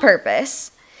this on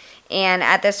purpose. And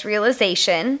at this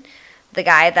realization, the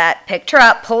guy that picked her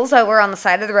up pulls over on the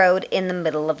side of the road in the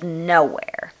middle of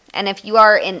nowhere. And if you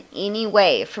are in any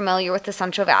way familiar with the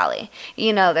Central Valley,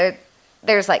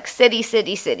 there's like city,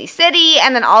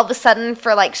 and then all of a sudden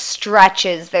for like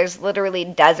stretches, there's literally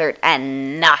desert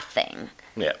and nothing.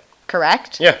 Yeah.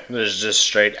 Correct? Yeah, there's just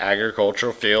straight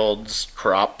agricultural fields,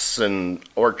 crops, and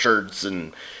orchards,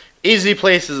 and easy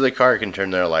places the car can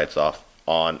turn their lights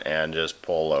on and just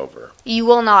pull over. You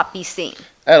will not be seen.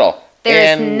 At all.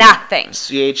 There's nothing.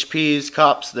 CHP's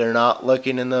cops, they're not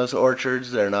looking in those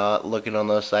orchards. They're not looking on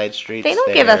those side streets. They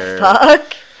don't give a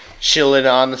fuck. Chilling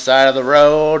on the side of the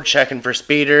road, checking for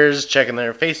speeders, checking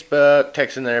their Facebook,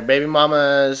 texting their baby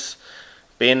mamas,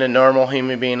 being a normal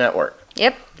human being at work.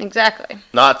 Yep, exactly.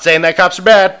 Not saying that cops are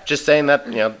bad, just saying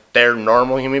that, they're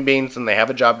normal human beings and they have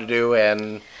a job to do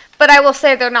and... But I will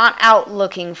say they're not out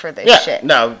looking for this shit.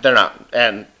 No, they're not.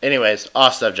 And anyways,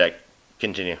 off subject.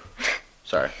 Continue.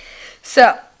 Sorry.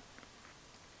 So,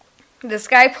 this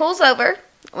guy pulls over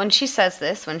when she says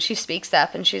this, when she speaks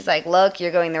up, and she's like, look,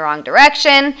 you're going the wrong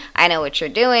direction. I know what you're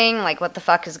doing. Like, what the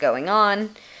fuck is going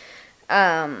on?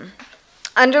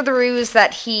 Under the ruse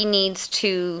that he needs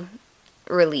to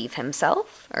relieve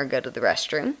himself or go to the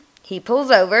restroom, he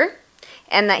pulls over,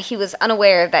 and that he was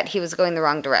unaware that he was going the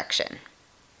wrong direction.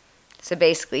 So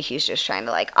basically, he's just trying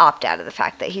to, opt out of the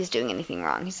fact that he's doing anything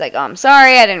wrong. He's like, oh, I'm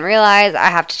sorry, I didn't realize, I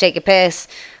have to take a piss.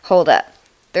 Hold up.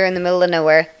 They're in the middle of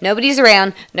nowhere. Nobody's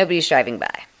around. Nobody's driving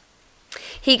by.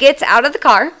 He gets out of the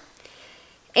car,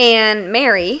 and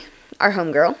Mary, our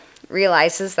homegirl,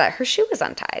 realizes that her shoe is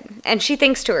untied. And she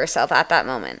thinks to herself at that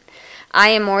moment, I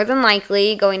am more than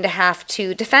likely going to have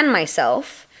to defend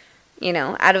myself,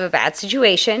 out of a bad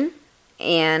situation.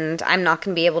 And I'm not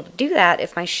going to be able to do that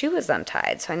if my shoe is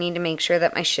untied. So I need to make sure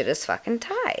that my shit is fucking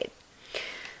tied.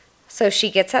 So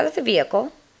she gets out of the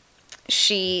vehicle.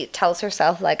 She tells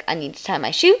herself, I need to tie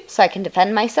my shoe so I can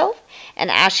defend myself.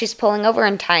 And as she's pulling over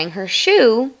and tying her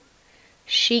shoe,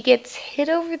 she gets hit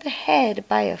over the head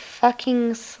by a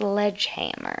fucking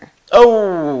sledgehammer.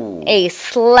 Oh! A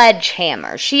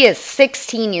sledgehammer. She is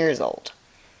 16 years old.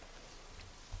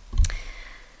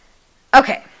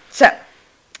 Okay, so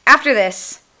after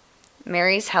this,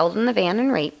 Mary's held in the van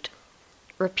and raped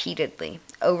repeatedly,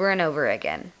 over and over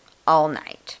again, all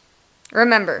night.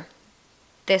 Remember,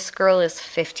 this girl is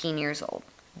 15 years old.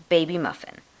 Baby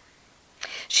muffin.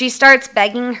 She starts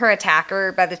begging her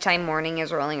attacker by the time morning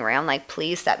is rolling around, like,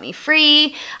 please set me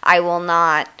free. I will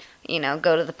not,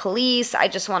 go to the police. I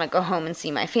just want to go home and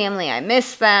see my family. I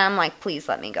miss them. Like, please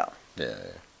let me go. Yeah.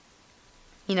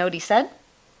 You know what he said?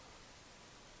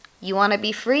 You want to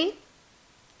be free?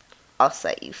 I'll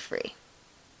set you free.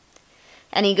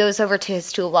 And he goes over to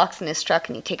his toolbox in his truck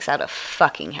and he takes out a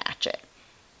fucking hatchet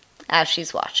as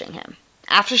she's watching him.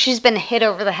 After she's been hit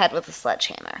over the head with a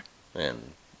sledgehammer.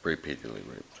 And repeatedly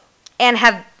raped.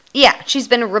 She's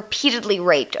been repeatedly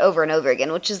raped over and over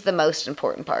again, which is the most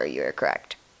important part. You are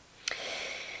correct.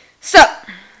 So,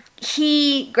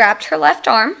 he grabbed her left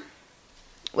arm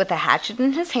with a hatchet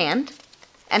in his hand,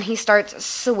 and he starts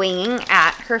swinging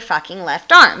at her fucking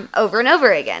left arm over and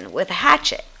over again with a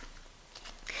hatchet.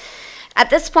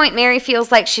 At this point, Mary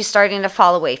feels like she's starting to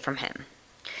fall away from him.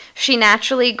 She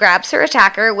naturally grabs her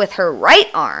attacker with her right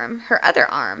arm, her other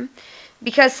arm,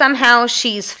 because somehow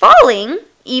she's falling,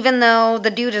 even though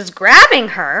the dude is grabbing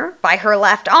her by her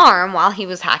left arm while he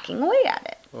was hacking away at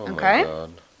it. Oh okay? My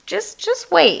God.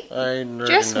 Just wait. I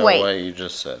just know what you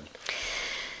just said.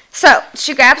 So,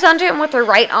 she grabs onto him with her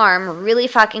right arm really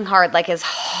fucking hard, like as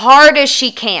hard as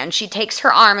she can. She takes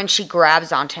her arm and she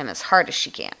grabs onto him as hard as she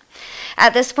can.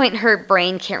 At this point, her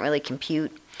brain can't really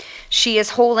compute. She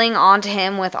is holding onto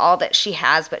him with all that she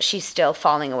has, but she's still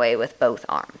falling away with both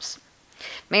arms.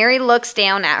 Mary looks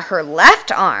down at her left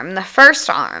arm, the first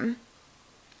arm,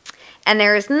 and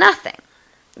there is nothing.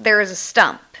 There is a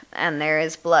stump, and there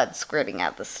is blood squirting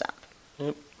out the stump.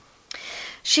 Yep.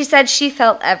 She said she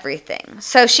felt everything.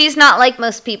 So she's not like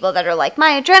most people that are like,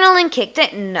 my adrenaline kicked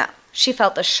in. No. She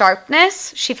felt the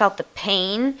sharpness. She felt the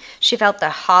pain. She felt the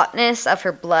hotness of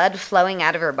her blood flowing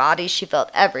out of her body. She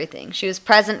felt everything. She was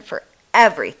present for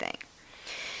everything.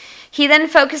 He then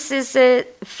focuses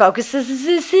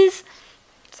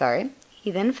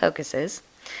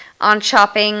on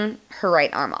chopping her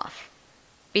right arm off.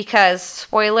 Because,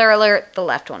 spoiler alert, the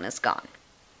left one is gone.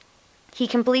 He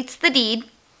completes the deed,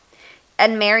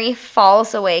 and Mary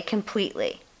falls away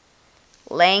completely,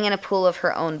 laying in a pool of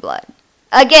her own blood.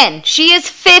 Again, she is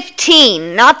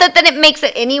 15. Not that it makes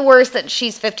it any worse that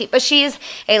she's 15, but she is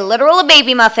a literal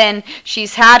baby muffin.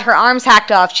 She's had her arms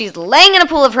hacked off. She's laying in a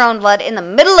pool of her own blood in the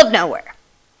middle of nowhere.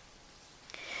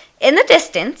 In the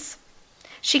distance,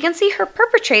 she can see her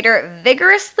perpetrator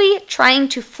vigorously trying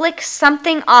to flick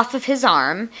something off of his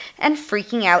arm and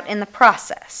freaking out in the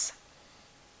process.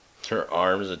 Her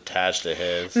arm's attached to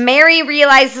his. Mary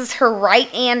realizes her right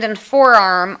hand and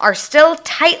forearm are still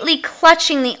tightly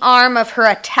clutching the arm of her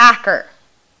attacker.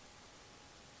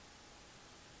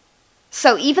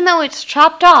 So even though it's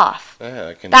chopped off,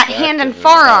 that hand and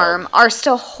forearm are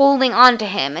still holding on to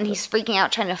him, and he's freaking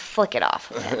out trying to flick it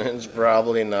off of him. It's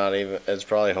probably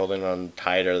holding on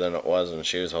tighter than it was when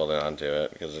she was holding on to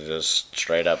it, because it just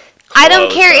straight up I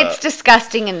don't care. It's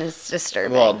disgusting and it's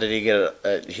disturbing. Well, did he get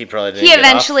it? He probably didn't. He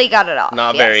eventually got it off.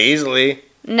 Not very easily.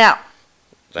 No.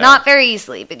 Not very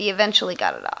easily, but he eventually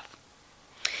got it off.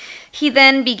 He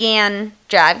then began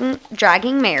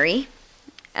dragging Mary.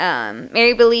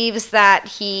 Mary believes that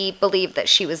he believed that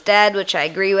she was dead, which I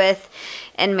agree with,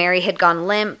 and Mary had gone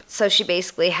limp, so she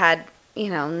basically had,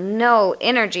 no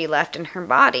energy left in her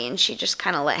body, and she just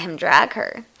kind of let him drag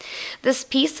her. This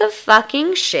piece of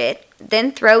fucking shit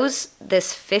then throws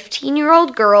this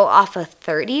 15-year-old girl off a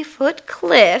 30-foot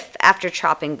cliff after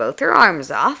chopping both her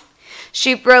arms off.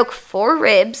 She broke 4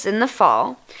 ribs in the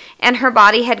fall, and her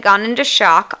body had gone into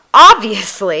shock,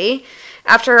 obviously,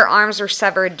 after her arms were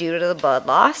severed due to the blood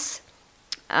loss.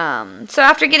 So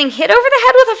after getting hit over the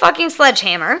head with a fucking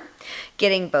sledgehammer,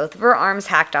 getting both of her arms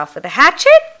hacked off with a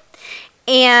hatchet,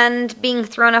 and being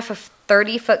thrown off a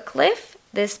 30-foot cliff,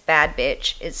 this bad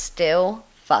bitch is still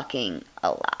fucking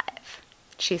alive.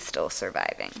 She's still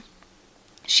surviving.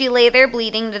 She lay there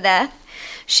bleeding to death.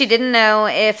 She didn't know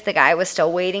if the guy was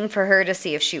still waiting for her to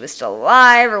see if she was still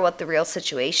alive or what the real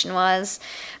situation was,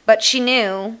 but she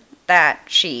knew that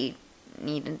she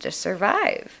needed to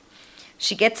survive.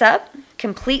 She gets up,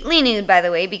 completely nude, by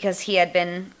the way, because he had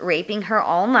been raping her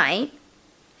all night,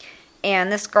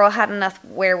 and this girl had enough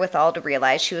wherewithal to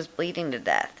realize she was bleeding to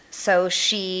death. So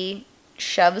she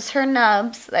shoves her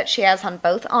nubs that she has on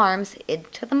both arms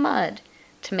into the mud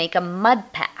to make a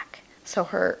mud pack so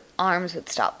her arms would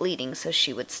stop bleeding, so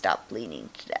she would stop bleeding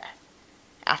to death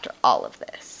after all of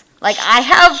this. Like, I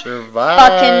have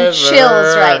fucking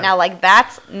chills right now. Like,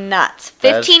 that's nuts.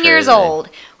 15 years old,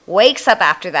 wakes up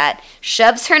after that,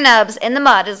 shoves her nubs in the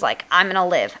mud, is like, I'm gonna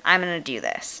live. I'm gonna do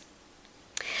this.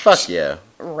 Fuck yeah.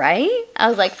 Right? I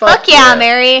was like, fuck yeah,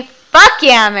 Mary. Fuck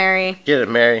yeah, Mary. Get it,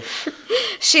 Mary.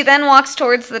 She then walks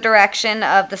towards the direction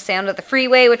of the sound of the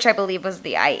freeway, which I believe was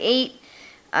the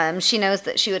I-8. She knows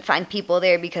that she would find people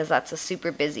there because that's a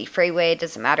super busy freeway. It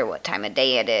doesn't matter what time of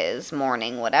day it is,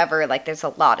 morning, whatever. Like, there's a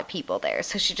lot of people there.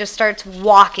 So she just starts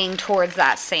walking towards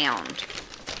that sound.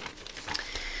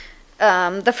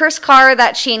 The first car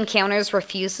that she encounters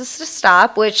refuses to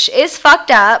stop, which is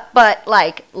fucked up, but,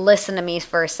 like, listen to me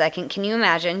for a second. Can you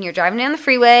imagine? You're driving down the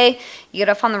freeway, you get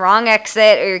off on the wrong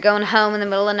exit, or you're going home in the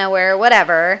middle of nowhere,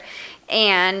 whatever,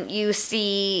 and you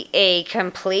see a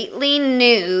completely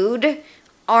nude,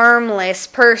 armless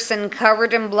person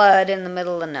covered in blood in the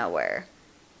middle of nowhere.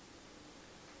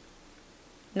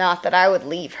 Not that I would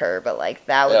leave her, but, like,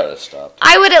 that would have stopped.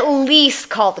 I would at least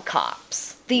call the cops.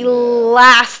 The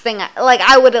last thing,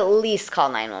 I would at least call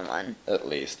 911. At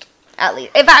least.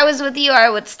 If I was with you, I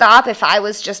would stop. If I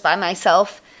was just by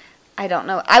myself, I don't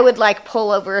know. I would, like, pull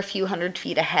over a few 100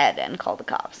 feet ahead and call the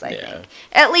cops, I think.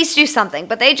 At least do something.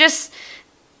 But they just,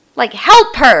 like,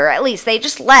 help her, at least. They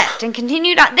just left and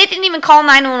continued on. They didn't even call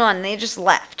 911. They just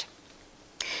left.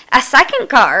 A second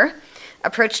car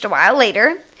approached a while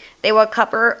later. They were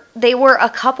a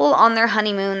couple on their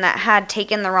honeymoon that had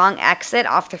taken the wrong exit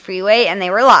off the freeway, and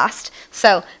they were lost.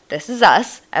 So, this is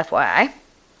us, FYI.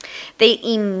 They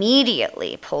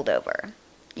immediately pulled over.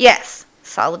 Yes,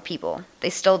 solid people.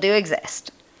 They still do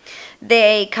exist.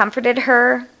 They comforted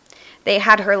her. They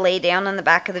had her lay down on the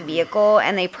back of the vehicle,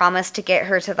 and they promised to get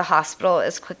her to the hospital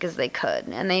as quick as they could.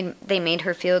 And they made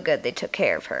her feel good. They took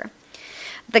care of her.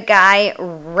 The guy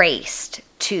raced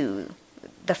to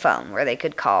the phone where they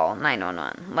could call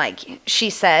 911. Like, she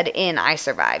said in I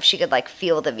Survive, she could, like,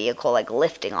 feel the vehicle, like,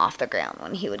 lifting off the ground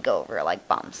when he would go over, like,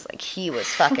 bumps. Like, he was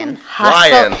fucking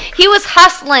hustling. He was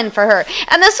hustling for her.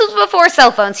 And this was before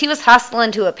cell phones. He was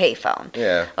hustling to a payphone.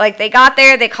 Yeah. Like, they got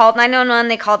there, they called 911,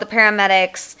 they called the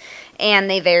paramedics, and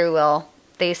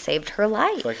they saved her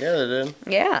life. Like, yeah, they did.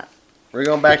 Yeah. We're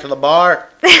going back to the bar.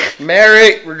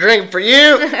 Mary, we're drinking for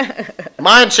you.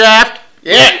 Mine shaft.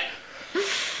 Yeah.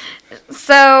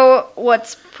 So,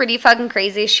 what's pretty fucking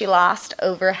crazy is she lost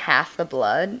over half the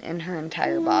blood in her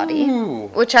entire body. Ooh.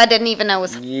 Which I didn't even know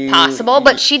was possible,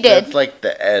 but she did. That's like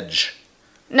the edge.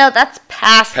 No, that's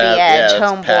past the edge,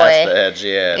 homeboy. Past the edge,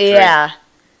 yeah. Yeah.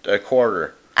 A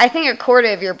quarter. I think a quarter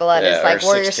of your blood is like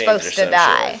where you're supposed to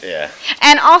die. Shit. Yeah.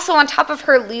 And also, on top of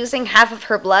her losing half of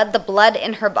her blood, the blood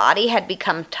in her body had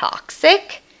become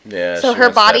toxic. Yeah. So her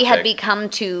body had become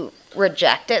to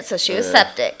reject it, so she was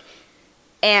septic.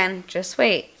 And just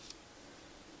wait.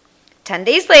 10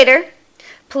 days later,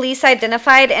 police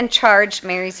identified and charged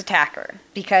Mary's attacker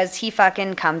because he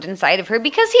fucking cummed inside of her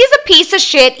because he's a piece of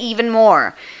shit even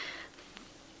more.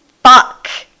 Fuck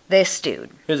this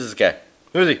dude. Who's this guy?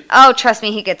 Who is he? Oh, trust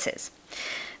me, he gets his.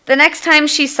 The next time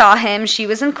she saw him, she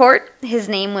was in court. His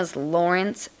name was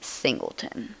Lawrence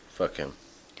Singleton. Fuck him.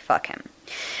 Fuck him.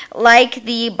 Like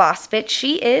the boss bitch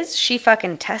she is, she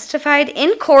fucking testified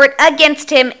in court against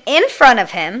him in front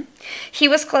of him. He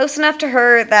was close enough to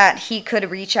her that he could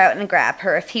reach out and grab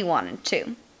her if he wanted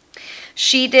to.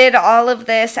 She did all of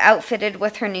this outfitted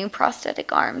with her new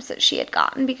prosthetic arms that she had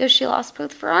gotten because she lost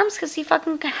both of her arms because he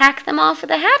fucking hacked them off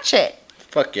with a hatchet.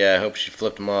 Fuck yeah, I hope she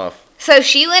flipped them off. So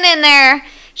she went in there.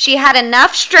 She had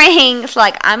enough strength,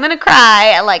 like, I'm going to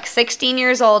cry at like 16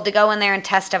 years old to go in there and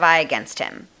testify against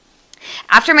him.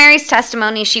 After Mary's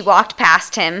testimony, she walked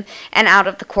past him and out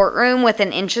of the courtroom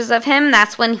within inches of him.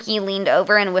 That's when he leaned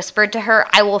over and whispered to her,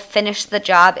 I will finish the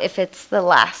job if it's the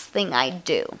last thing I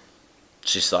do. Did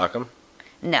she sock him?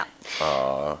 No.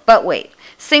 But wait.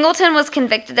 Singleton was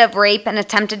convicted of rape and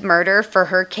attempted murder for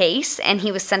her case, and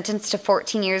he was sentenced to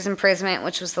 14 years imprisonment,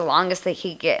 which was the longest they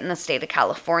could get in the state of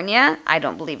California. I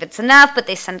don't believe it's enough, but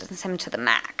they sentenced him to the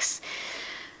max.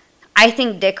 I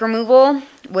think dick removal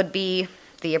would be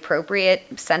the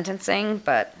appropriate sentencing,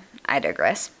 but I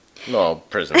digress. No,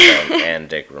 prison time and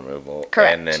dick removal.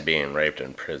 Correct. And then being raped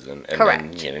in prison. And Correct.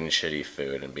 then getting shitty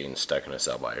food and being stuck in a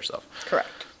cell by yourself.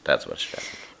 Correct. That's what should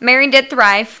happen. Mary did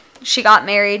thrive. She got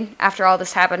married. After all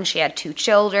this happened, she had 2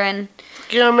 children.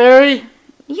 Yeah, Mary?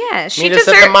 Yeah, she deserves...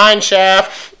 Need to set the mine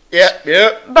shaft.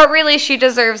 Yep. But really, she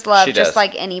deserves love she just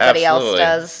like anybody else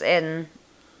does in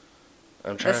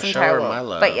I'm trying this to entire show her world. my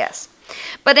love. But yes.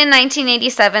 But in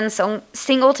 1987,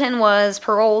 Singleton was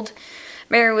paroled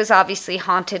Mary was obviously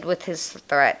haunted with his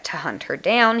threat to hunt her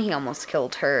down. He almost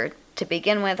killed her to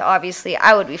begin with. Obviously,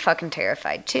 I would be fucking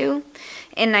terrified too.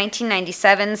 In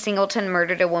 1997, Singleton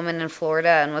murdered a woman in Florida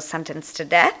and was sentenced to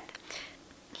death.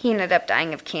 He ended up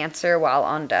dying of cancer while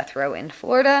on death row in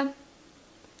Florida.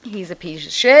 He's a piece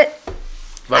of shit.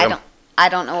 I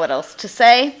don't know what else to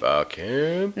say. Fuck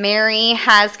him. Mary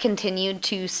has continued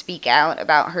to speak out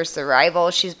about her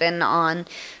survival. She's been on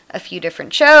a few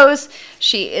different shows.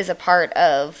 She is a part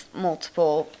of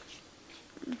multiple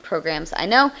programs. I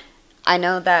know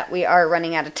that we are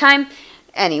running out of time.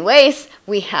 Anyways,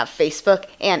 we have Facebook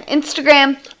and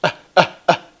Instagram.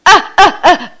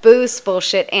 Booze,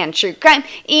 bullshit, and true crime.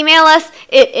 Email us.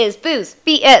 It is booze,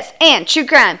 BS, and true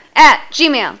crime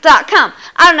 @gmail.com.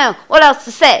 I don't know what else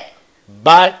to say.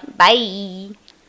 Bye. Bye.